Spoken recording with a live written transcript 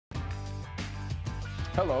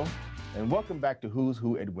Hello, and welcome back to Who's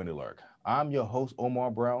Who at WNYLRC. I'm your host,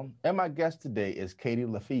 Omar Brown, and my guest today is Katie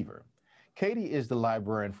LaFever. Katie is the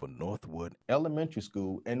librarian for Northwood Elementary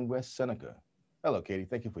School in West Seneca. Hello, Katie.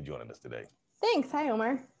 Thank you for joining us today. Thanks. Hi,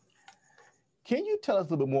 Omar. Can you tell us a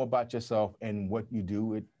little bit more about yourself and what you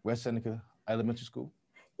do at West Seneca Elementary School?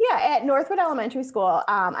 Yeah, at Northwood Elementary School,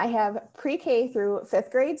 I have pre-K through fifth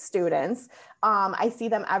grade students. I see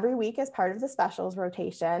them every week as part of the specials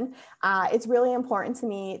rotation. It's really important to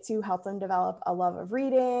me to help them develop a love of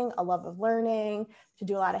reading, a love of learning, to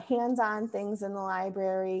do a lot of hands-on things in the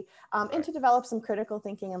library, and to develop some critical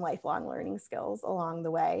thinking and lifelong learning skills along the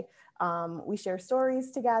way. We share stories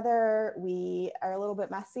together. We are a little bit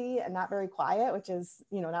messy and not very quiet, which is,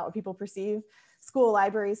 not what people perceive school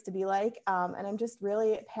libraries to be like. And I'm just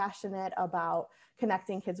really passionate about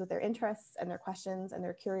connecting kids with their interests and their questions and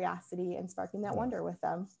their curiosity and sparking that wonder with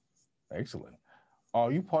them. Excellent.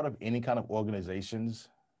 Are you part of any kind of organizations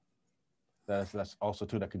that's also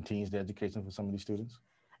too that continues the education for some of these students?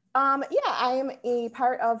 Yeah, I'm a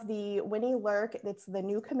part of the WNYLRC. It's the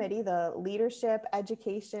new committee, the Leadership,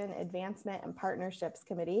 Education, Advancement, and Partnerships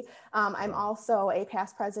Committee. I'm also a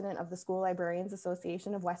past president of the School Librarians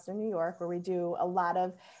Association of Western New York, where we do a lot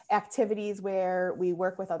of activities where we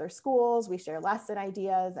work with other schools, we share lesson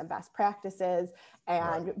ideas and best practices,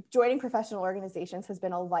 and joining professional organizations has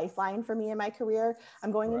been a lifeline for me in my career.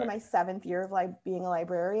 I'm going into my 7th year of being a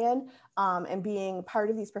librarian, and being part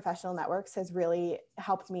of these professional networks has really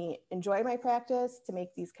helped me enjoy my practice, to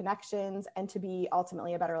make these connections, and to be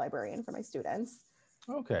ultimately a better librarian for my students.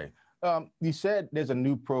 Okay. You said there's a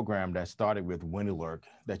new program that started with WNYLRC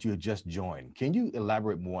that you had just joined. Can you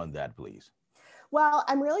elaborate more on that, please? Well,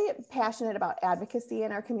 I'm really passionate about advocacy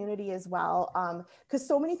in our community as well, because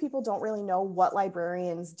so many people don't really know what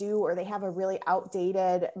librarians do, or they have a really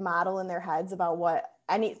outdated model in their heads about what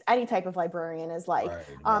any type of librarian is like.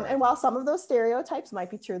 And while some of those stereotypes might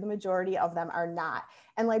be true, the majority of them are not.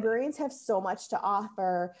 And librarians have so much to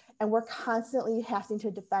offer, and we're constantly having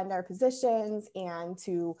to defend our positions and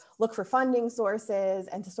to look for funding sources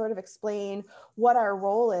and to sort of explain what our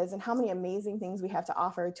role is and how many amazing things we have to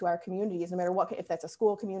offer to our communities, no matter what, if that's a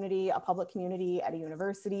school community, a public community, at a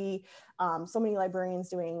university. So many librarians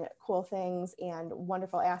doing cool things and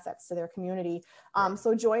wonderful assets to their community.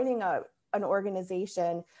 So joining an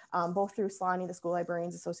organization, both through SLAWNY, the School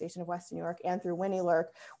Librarians Association of Western New York, and through WNYLRC,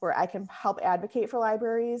 where I can help advocate for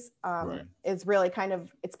libraries, is really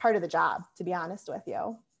it's part of the job, to be honest with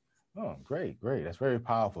you. Oh, great. That's very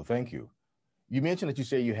powerful. Thank you. You mentioned that you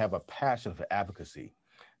say you have a passion for advocacy.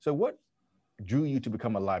 So what drew you to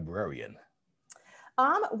become a librarian?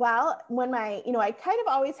 Well, when I kind of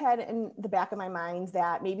always had in the back of my mind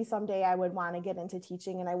that maybe someday I would want to get into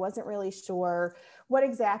teaching, and I wasn't really sure what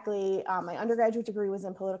exactly. My undergraduate degree was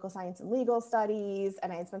in political science and legal studies,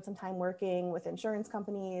 and I had spent some time working with insurance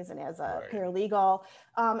companies and as a paralegal,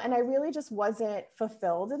 and I really just wasn't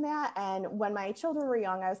fulfilled in that. And when my children were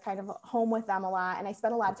young, I was kind of home with them a lot, and I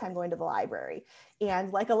spent a lot of time going to the library.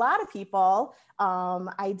 And like a lot of people,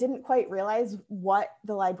 I didn't quite realize what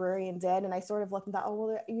the librarian did. And I sort of looked and thought, oh,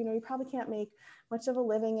 well, you probably can't make much of a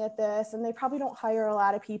living at this, and they probably don't hire a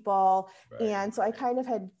lot of people. And so I kind of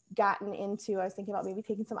had gotten into, I was thinking about maybe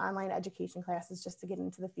taking some online education classes just to get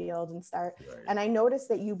into the field and start. And I noticed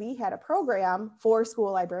that UB had a program for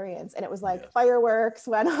school librarians, and it was like fireworks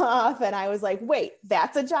went off. And I was like, wait,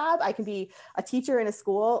 that's a job? I can be a teacher in a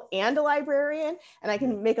school and a librarian, and I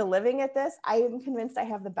can make a living at this. I am convinced I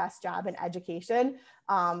have the best job in education.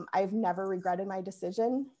 I've never regretted my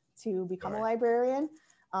decision to become a librarian.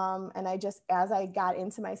 And as I got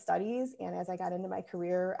into my studies and as I got into my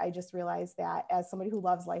career, I just realized that as somebody who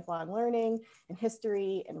loves lifelong learning and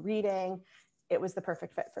history and reading, it was the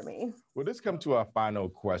perfect fit for me. Well, let's come to our final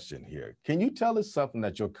question here. Can you tell us something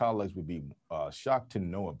that your colleagues would be shocked to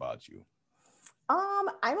know about you?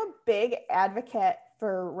 I'm a big advocate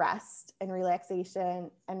for rest and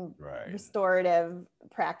relaxation and restorative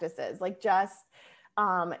practices.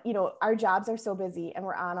 Our jobs are so busy and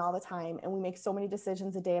we're on all the time, and we make so many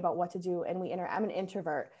decisions a day about what to do. And I'm an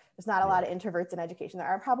introvert. There's not a lot of introverts in education. There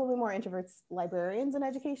are probably more introverts librarians in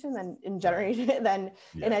education than in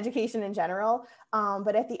in education in general.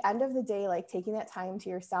 But at the end of the day, taking that time to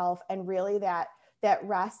yourself and really that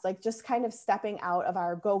rest, just kind of stepping out of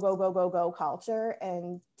our go culture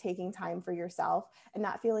and taking time for yourself and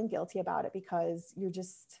not feeling guilty about it, because you're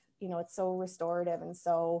just, it's so restorative. And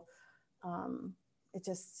so,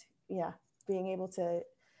 being able to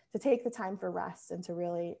take the time for rest and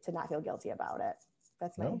to not feel guilty about it.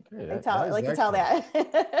 That's my, to tell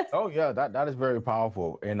that. Oh yeah, that is very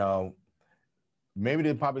powerful. And maybe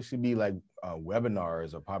there probably should be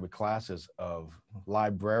webinars or probably classes of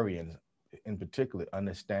librarians, in particular,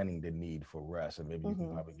 understanding the need for rest. And maybe you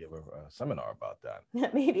can probably give a seminar about that.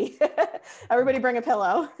 Maybe. Everybody bring a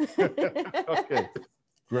pillow. Okay.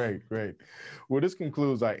 Great, great. Well, this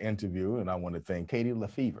concludes our interview, and I want to thank Katie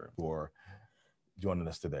LaFever for joining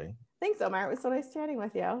us today. Thanks, Omar. It was so nice chatting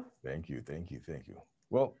with you. Thank you, thank you, thank you.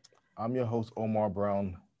 Well, I'm your host, Omar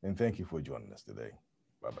Brown, and thank you for joining us today.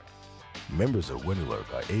 Bye-bye. Members of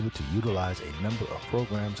WNYLRC are able to utilize a number of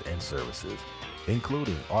programs and services,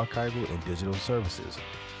 including archival and digital services,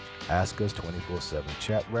 Ask Us 24/7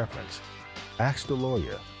 chat reference, Ask the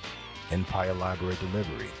Lawyer, Empire Library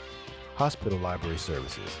Delivery, Hospital Library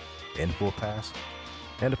Services, InfoPass,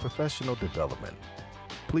 and a professional development.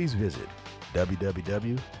 Please visit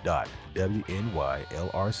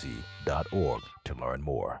www.WNYLRC.org to learn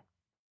more.